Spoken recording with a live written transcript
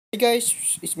Hey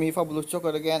guys, it's me Fabulous Joker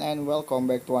again and welcome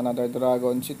back to another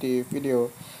Dragon City video.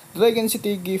 Dragon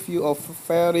City gives you a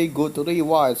very good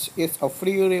rewards. It's a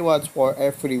free rewards for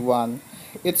everyone.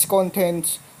 It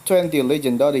contains 20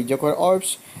 legendary Joker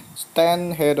orbs,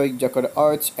 10 heroic Joker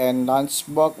orbs, and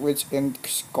lunchbox which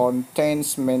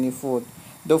contains many food.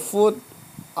 The food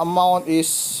amount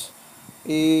is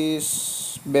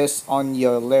based on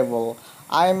your level.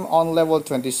 I'm on level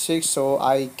 26, so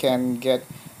I can get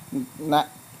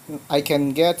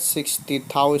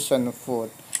 60,000 food,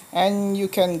 and you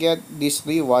can get these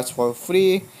rewards for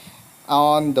free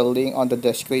on the link on the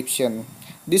description.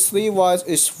 This rewards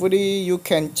is free. You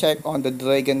can check on the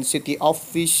Dragon City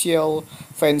official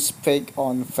fans page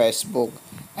on Facebook,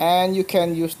 and you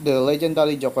can use the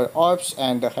legendary Joker orbs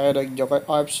and the heroic Joker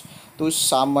orbs to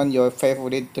summon your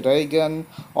favorite dragon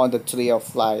on the Tree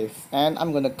of Life. And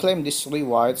I'm gonna claim these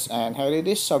rewards, and here it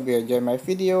is. So enjoy my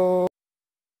video.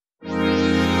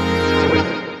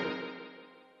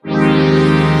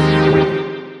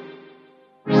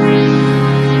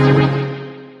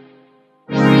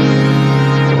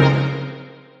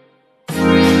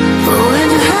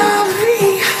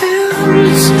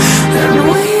 And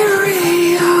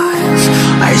weary eyes,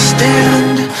 I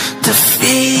stand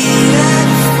defeated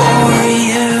for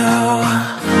you.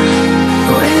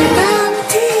 With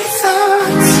empty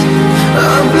thoughts,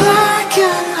 a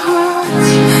blackened heart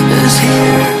is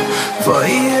here for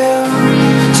you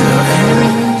to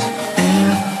end in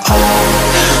all.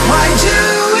 Why do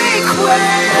we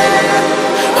quit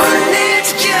when it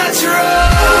gets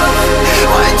rough?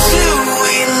 Why do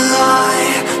we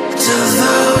lie to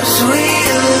those we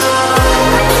love?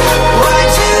 Why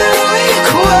do we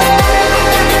quit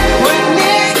when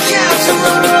it gets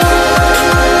rough?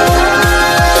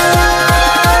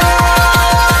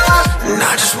 And I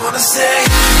just wanna say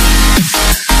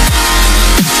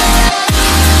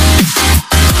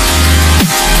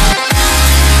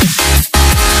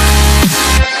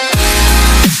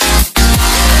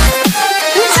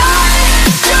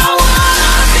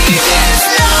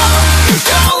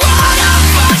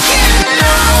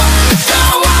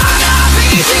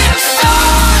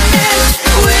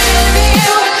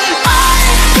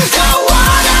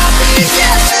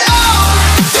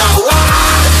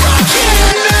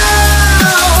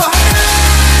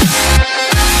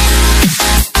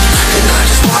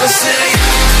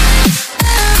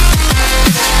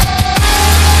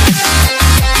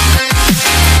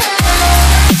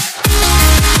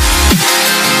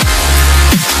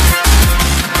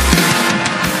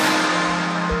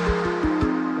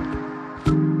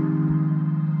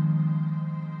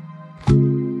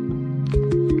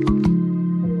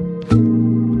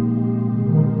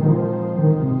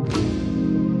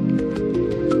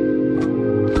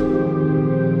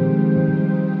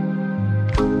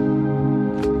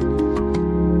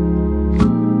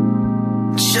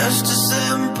just a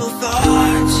simple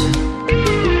thought.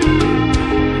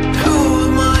 Who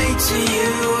am I to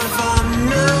you if I'm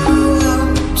new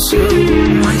to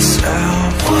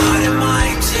myself? What am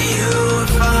I to you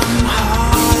if I'm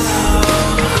hollow?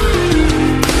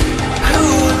 Who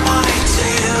am I to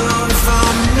you if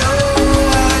I'm no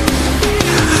one?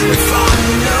 If I'm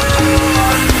no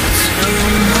one to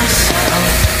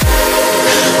myself?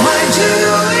 Why do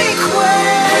we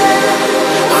quit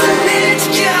when it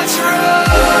gets rough?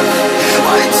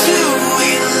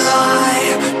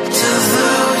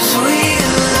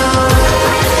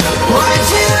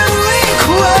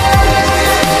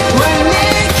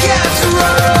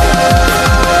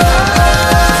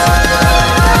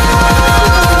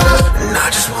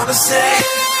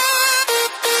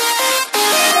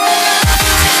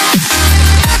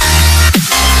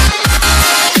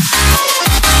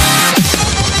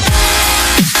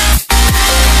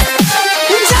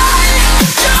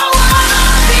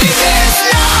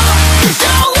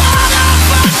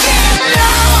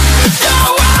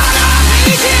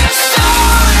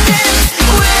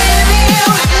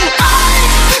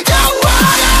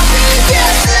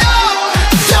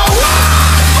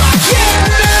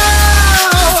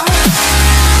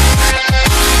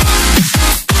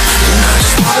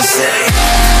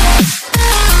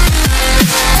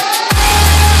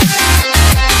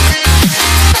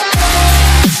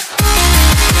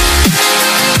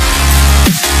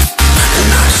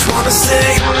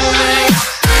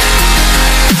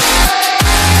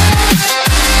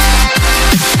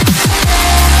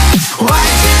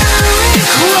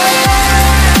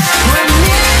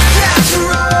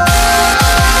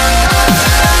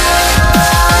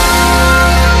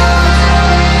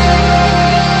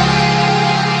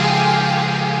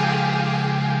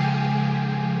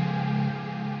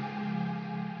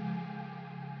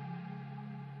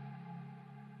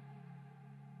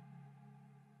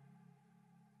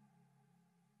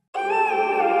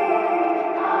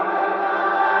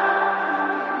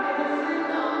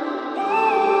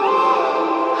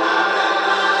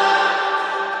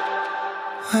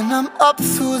 I'm up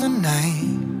through the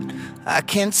night, I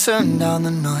can't turn down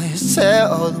the noise. Tear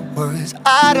all the worries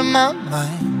out of my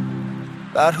mind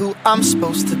about who I'm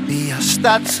supposed to be. I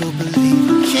start to believe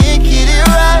I can't get it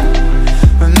right.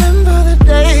 Remember the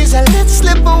days I let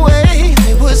slip away,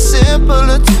 they were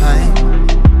simpler times.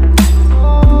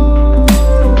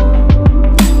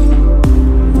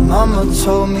 Mama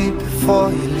told me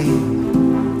before you leave,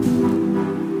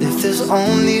 if there's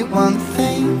only one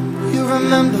thing you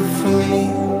remember from me,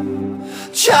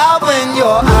 child, when you're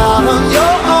out on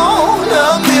your own,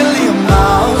 a million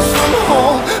miles from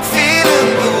home, feeling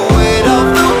the weight of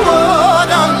the world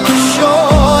on your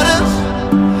shoulders.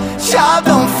 Child,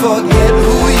 don't forget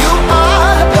who you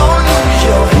are, don't lose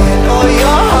your head or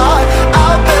your heart.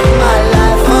 I'll bet my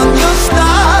life on your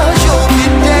stars, you'll be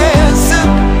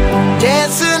dancing,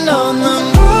 dancing on the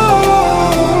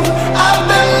moon. I'll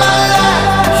bet my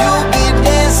life you'll be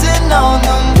dancing on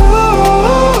the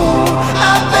moon.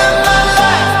 I'll bet my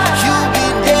life you'll be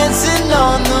dancing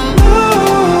on the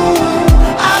moon.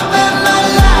 I'll bet my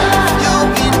life you'll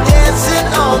be dancing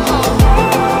on the moon.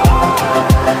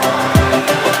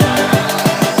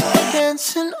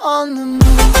 Dancing on the moon.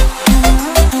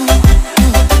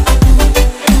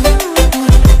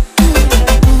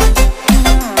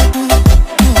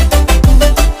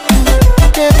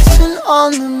 Dancing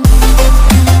on the moon.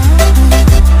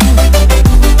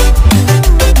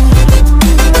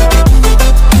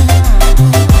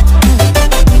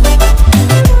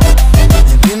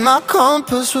 Maybe my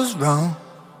compass was wrong,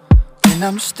 and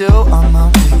I'm still on my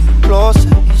way closer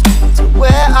each day to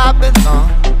where I belong.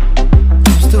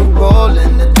 I'm still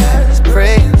rolling the dice,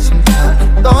 praying sometimes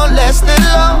it don't last that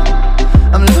long.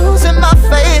 I'm losing my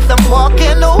faith, I'm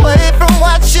walking away from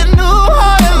what you knew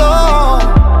all along.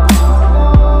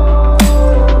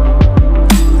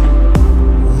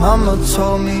 Mama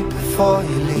told me before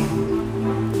you leave,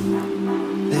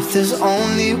 if there's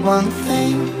only one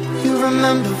thing you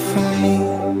remember from me,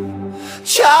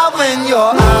 child, when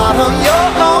you're out on your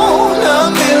own, a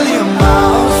million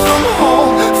miles from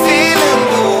home, feeling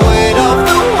the weight of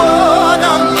the world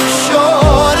on your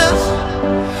shoulders.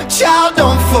 Child,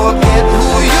 don't forget who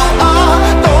you are,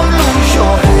 don't lose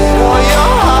your head or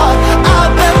your heart.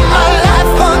 I'll bet my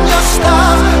life on your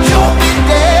stars, you'll be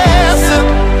dancing,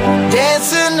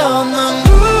 dancing on the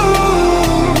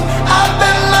moon. I'll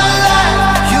bet my life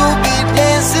you'll be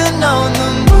dancing on the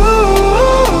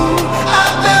moon.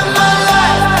 I'll bet my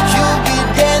life you'll be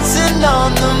dancing on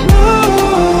the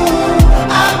moon.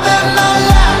 I'll bet my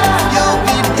life you'll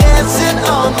be dancing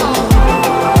on the moon.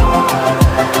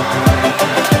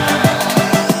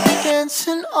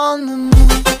 Dancing on the moon.